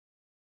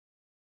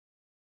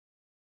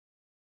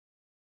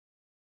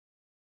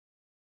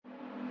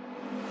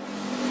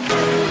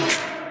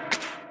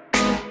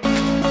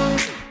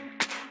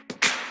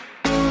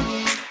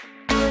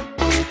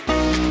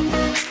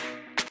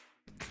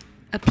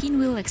a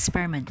pinwheel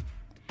experiment,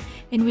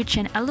 in which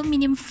an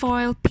aluminium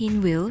foil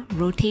pinwheel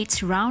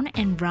rotates round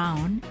and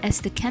round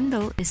as the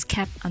candle is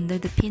kept under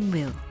the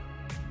pinwheel.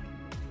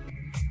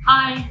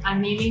 Hi,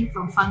 I'm May Ling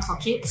from Fun for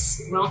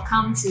Kids.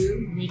 Welcome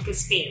to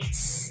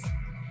Makerspace.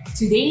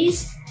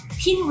 Today's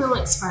pinwheel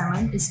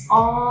experiment is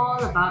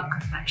all about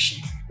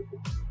convection.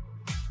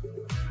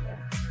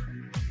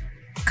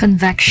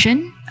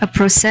 Convection, a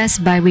process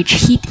by which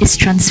heat is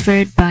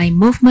transferred by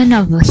movement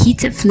of a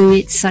heated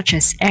fluid such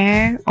as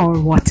air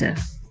or water.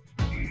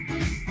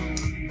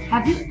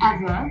 Have you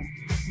ever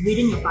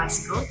ridden your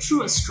bicycle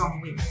through a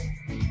strong wind?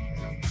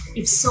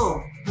 If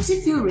so, does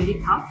it feel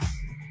really tough?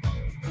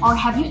 Or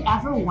have you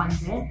ever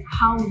wondered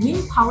how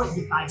wind-powered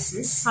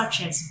devices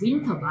such as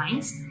wind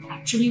turbines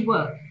actually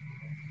work?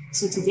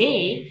 So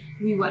today,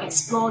 we will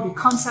explore the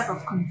concept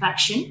of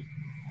convection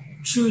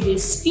through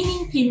this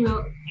spinning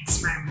pinwheel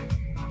experiment.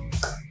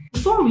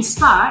 Before we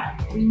start,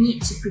 we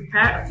need to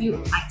prepare a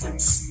few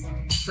items.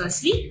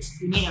 Firstly,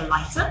 we need a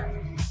lighter,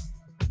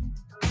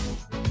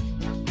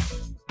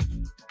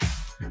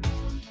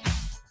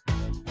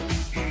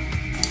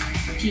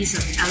 a piece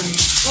of aluminium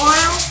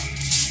foil,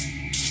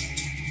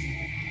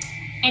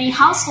 any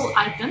household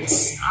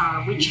items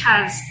which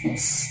has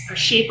a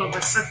shape of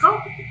a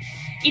circle.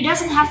 It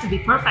doesn't have to be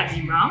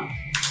perfectly round.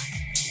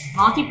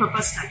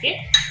 Multi-purpose packet,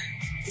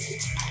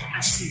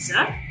 a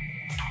scissor,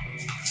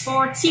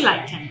 4 tea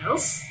light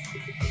candles,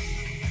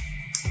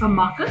 a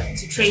marker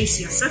to trace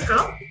your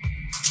circle,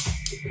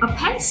 a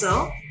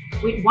pencil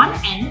with one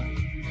end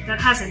that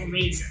has an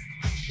eraser,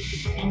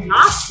 and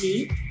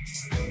lastly,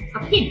 a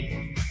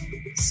pin.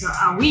 So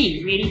are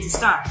we ready to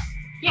start?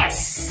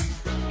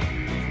 Yes!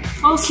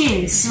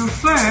 Okay, so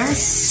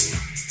first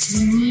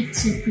we need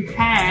to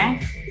prepare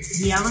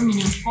the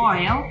aluminium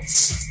foil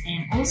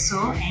and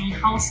also any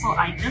household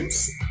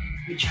items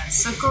which are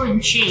circle in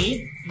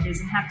shape. It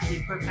doesn't have to be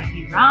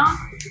perfectly round.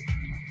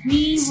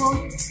 We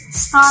will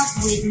start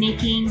with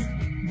making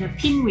the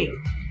pinwheel.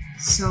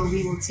 So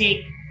we will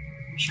take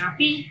a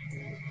Sharpie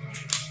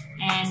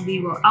and we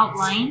will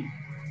outline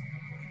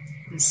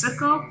the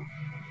circle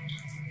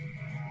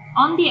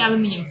on the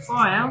aluminium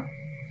foil.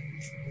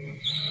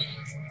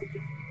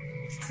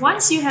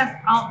 Once you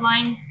have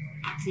outlined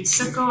the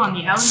circle on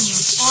the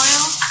aluminium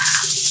foil,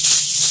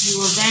 you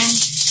will then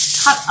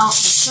cut out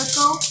the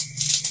circle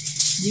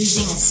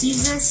using a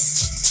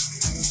scissors.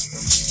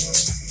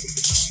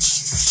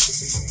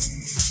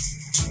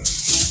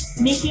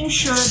 Making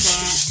sure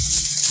that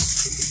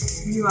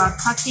you are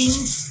cutting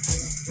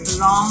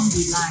along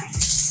the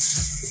lines.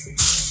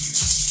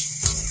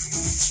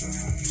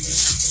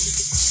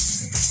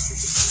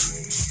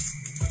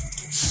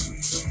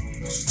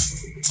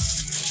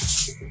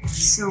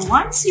 So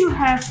once you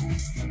have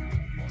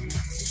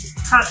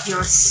cut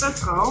your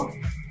circle,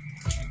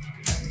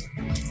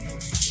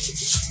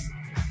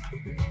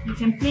 you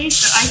can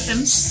place the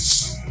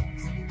items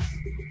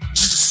on the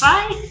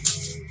side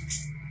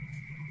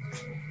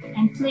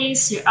and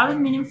place your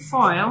aluminium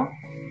foil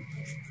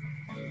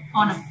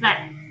on a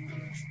flat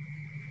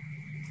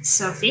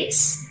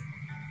surface.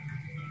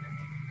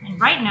 And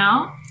right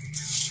now,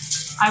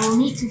 I will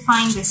need to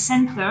find the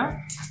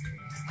center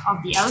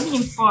of the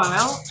aluminium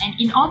foil, and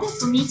in order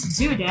for me to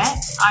do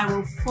that, I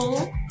will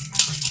fold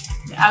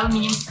the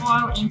aluminium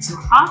foil into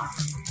half.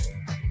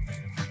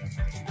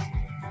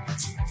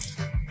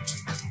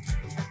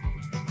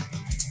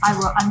 I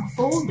will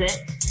unfold it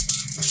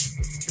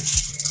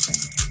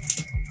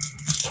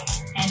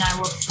and I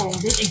will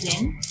fold it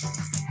again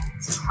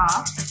to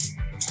half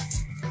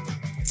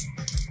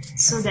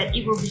so that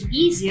it will be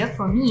easier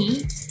for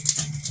me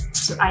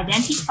to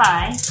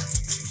identify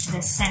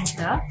the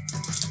center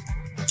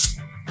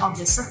of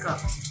the circle.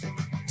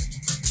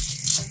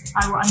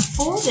 I will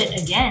unfold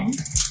it again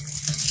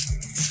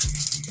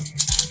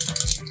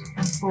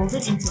and fold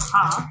it into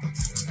half.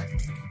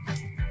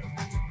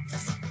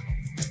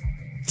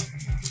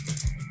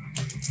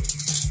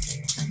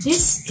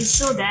 This is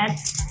so that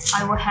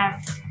I will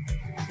have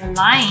the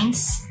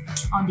lines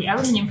on the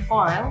aluminium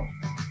foil,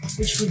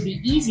 which would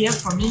be easier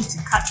for me to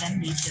cut them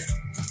later.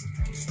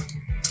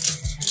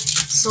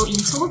 So in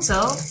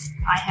total,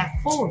 I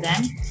have folded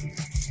them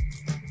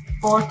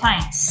 4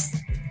 times.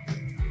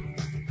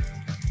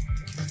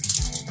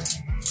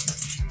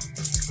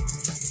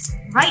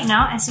 Right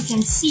now, as you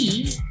can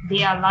see,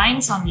 there are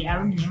lines on the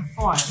aluminium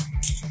foil.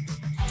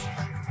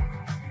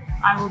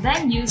 I will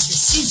then use the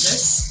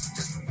scissors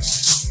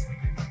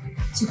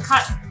to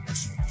cut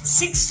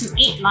 6 to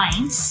 8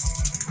 lines,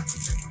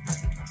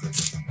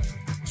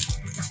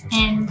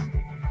 and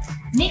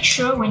make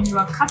sure when you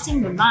are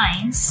cutting the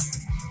lines,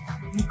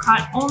 you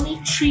cut only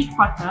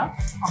 3/4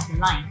 of the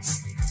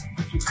lines.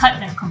 If you cut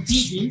them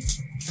completely,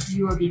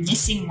 you will be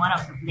missing one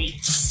of the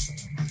blades.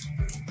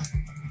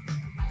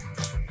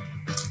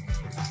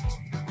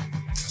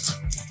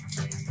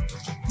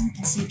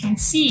 As you can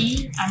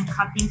see, I'm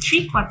cutting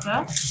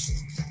 3/4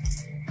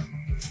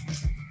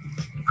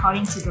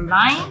 according to the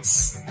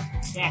lines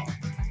that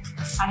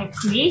I have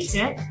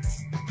created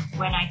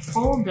when I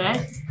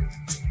folded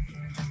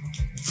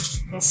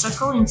the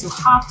circle into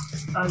half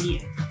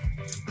earlier.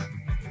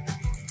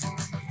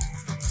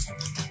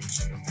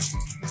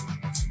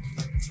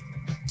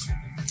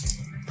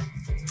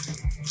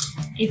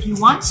 if you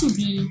want to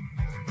be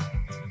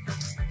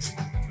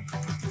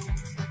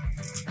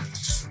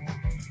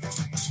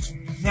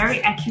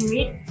very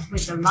accurate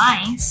with the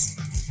lines,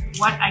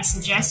 what I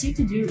suggest you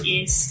to do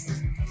is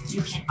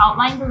you can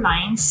outline the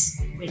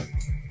lines with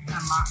a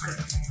marker.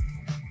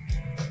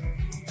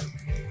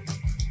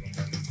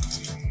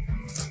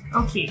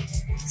 Okay,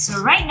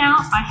 so right now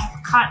I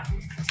have cut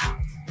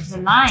the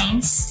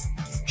lines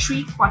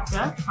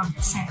 3/4 from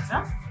the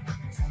center.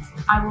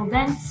 I will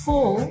then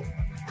fold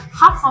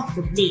half of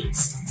the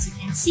blades. As you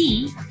can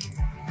see,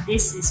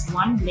 this is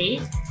one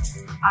blade.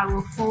 I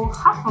will fold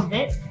half of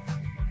it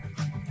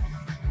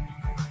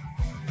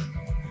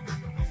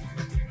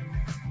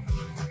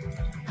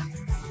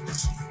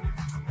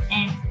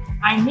and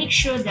I make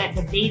sure that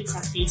the blades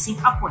are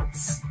facing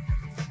upwards.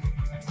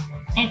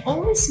 And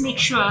always make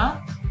sure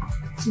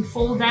to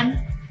fold them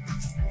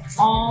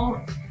all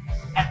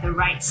at the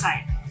right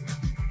side.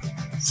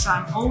 So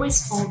I'm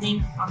always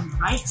folding on the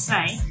right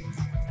side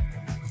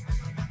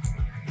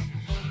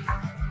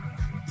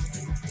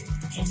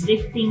and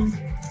lifting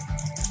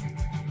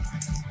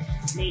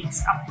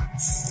blades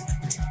upwards.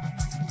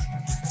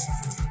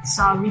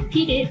 So I'll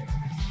repeat it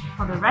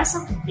for the rest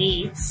of the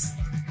blades.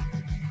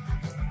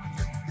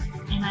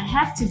 And I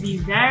have to be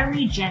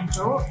very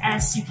gentle.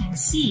 As you can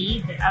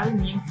see, the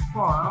aluminium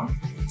foil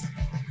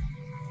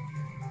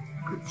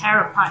could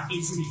tear apart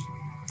easily.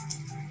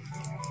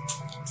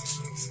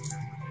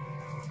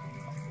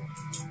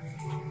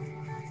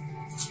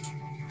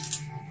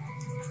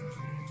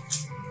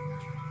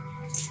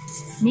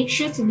 Make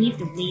sure to leave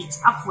the blades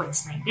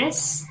upwards like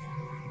this,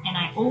 and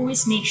I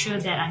always make sure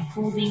that I'm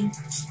folding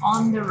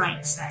on the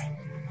right side.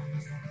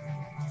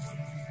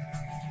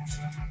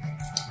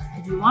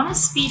 If you want to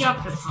speed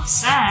up the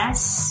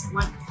process,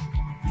 what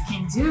you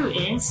can do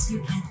is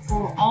you can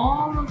fold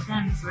all of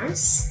them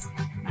first,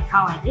 like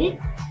how I did,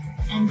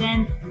 and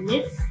then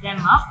lift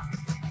them up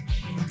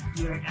when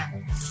you're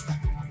done.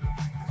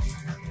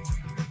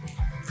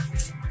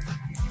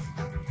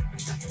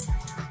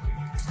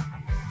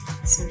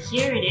 So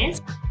here it is.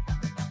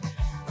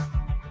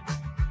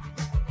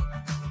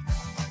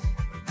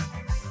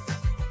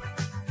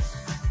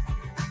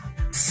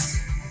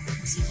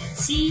 As you can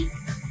see,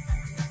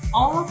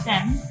 all of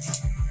them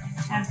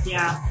have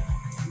their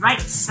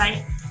right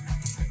side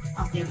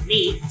of their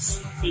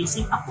blades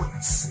facing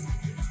upwards.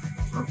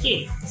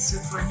 Okay, so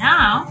for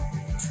now,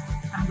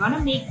 I'm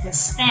gonna make the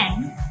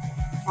stand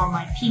for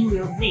my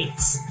pinwheel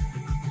blades.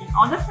 In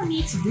order for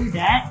me to do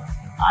that,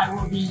 I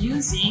will be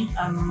using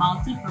a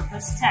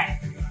multi-purpose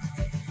tag.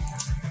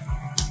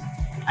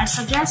 I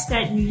suggest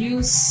that you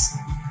use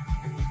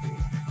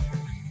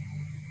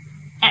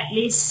at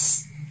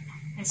least,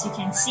 as you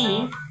can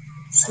see,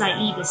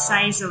 slightly the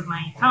size of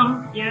my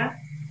thumb here.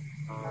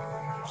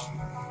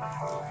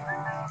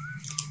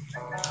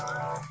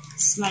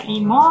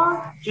 Slightly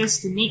more,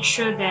 just to make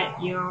sure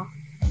that your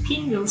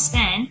pinwheel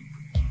stand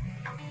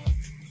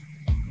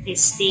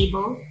is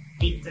stable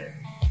later.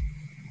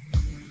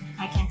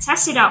 I can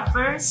test it out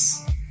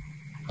first,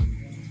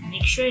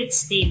 make sure it's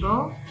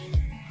stable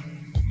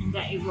and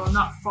that it will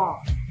not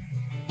fall.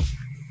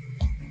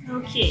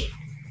 Okay,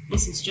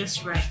 this is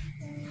just right.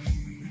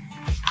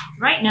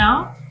 Right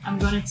now, I'm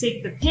going to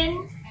take the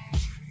pin,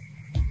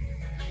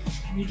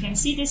 and you can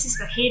see this is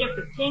the head of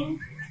the pin.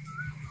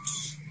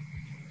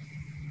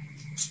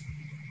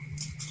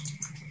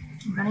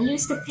 I'm going to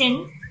use the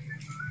pin.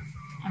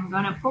 I'm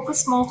going to poke a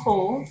small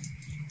hole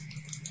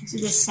into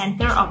the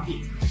center of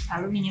the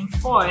aluminium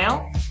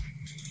foil,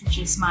 which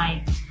is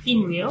my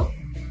pinwheel.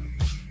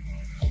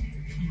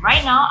 And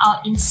right now,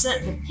 I'll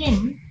insert the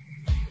pin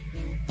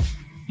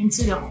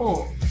into the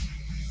hole.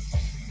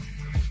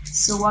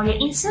 So while you're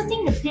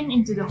inserting the pin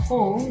into the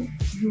hole,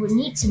 you will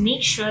need to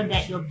make sure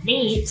that your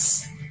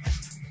blades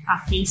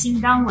are facing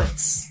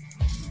downwards.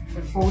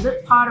 The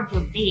folded part of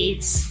your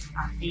blades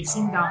are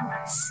facing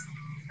downwards.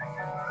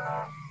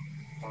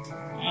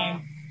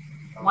 And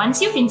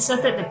once you've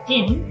inserted the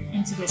pin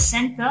into the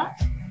center,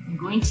 I'm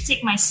going to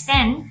take my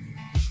stand,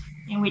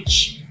 in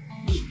which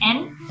the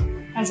end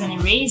has an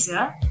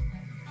eraser.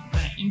 I'm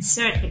going to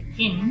insert the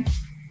pin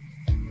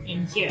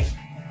in here.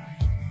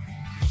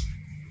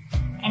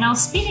 And I'll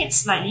spin it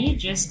slightly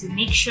just to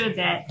make sure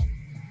that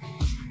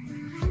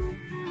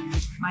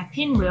my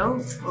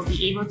pinwheel will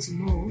be able to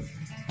move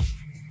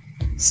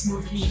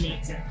smoothly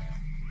later.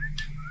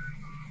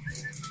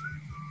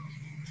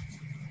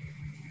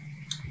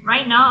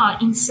 Right now, I'll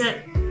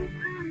insert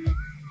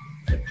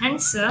the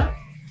pencil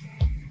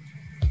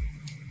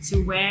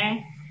to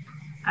where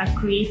I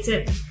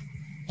created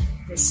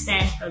the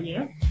stand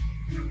earlier,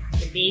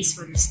 the base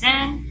for the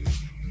stand.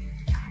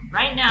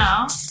 Right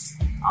now,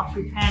 I'll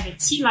prepare the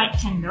tea light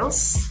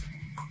candles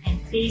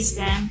and place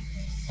them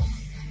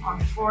on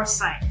 4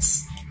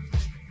 sides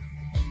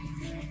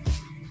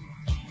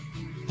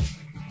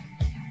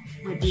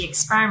with the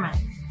experiment.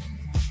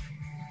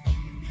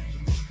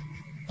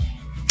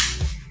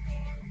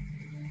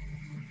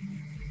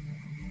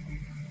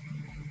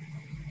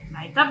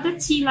 Light up the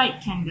tea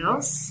light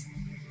candles.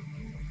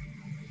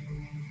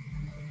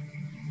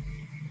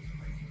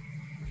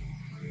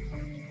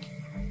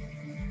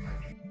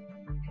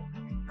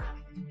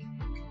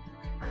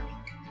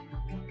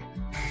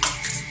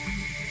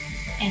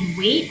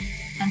 wait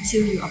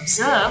until you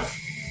observe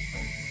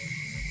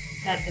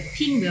that the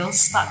pinwheel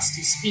starts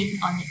to spin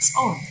on its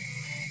own.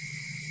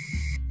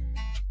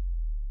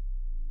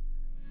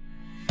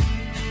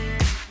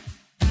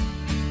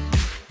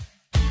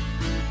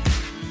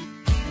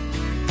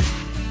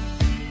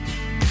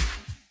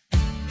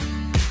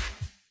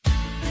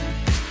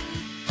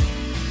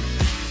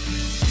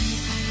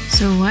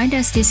 So why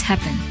does this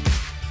happen?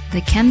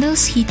 The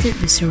candles heated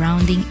the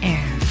surrounding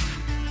air.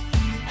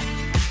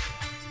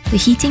 The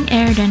heating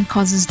air then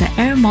causes the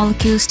air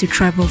molecules to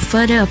travel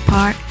further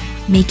apart,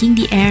 making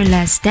the air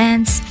less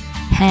dense,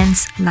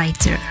 hence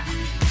lighter.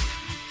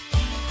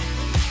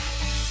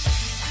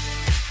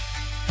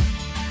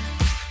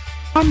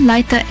 Warm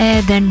lighter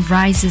air then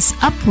rises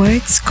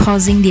upwards,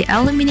 causing the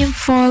aluminium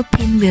foil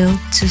pinwheel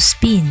to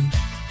spin.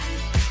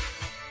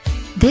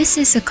 This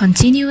is a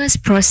continuous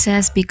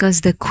process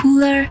because the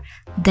cooler,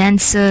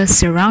 denser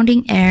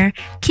surrounding air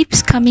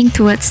keeps coming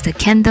towards the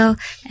candle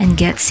and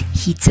gets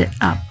heated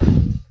up.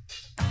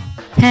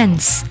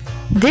 Hence,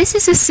 this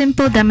is a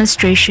simple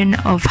demonstration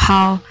of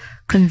how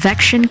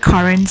convection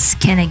currents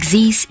can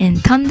exist in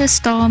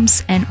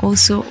thunderstorms and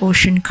also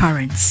ocean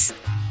currents.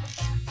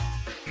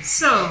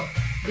 So,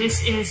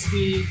 this is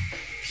the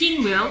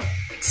pinwheel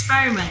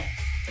experiment.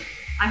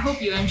 I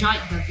hope you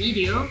enjoyed the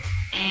video,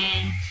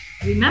 and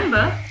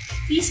remember,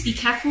 please be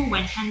careful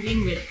when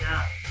handling with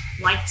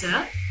the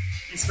lighter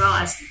as well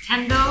as the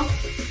candle,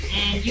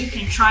 and you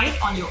can try it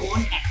on your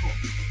own at home.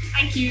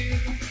 Thank you!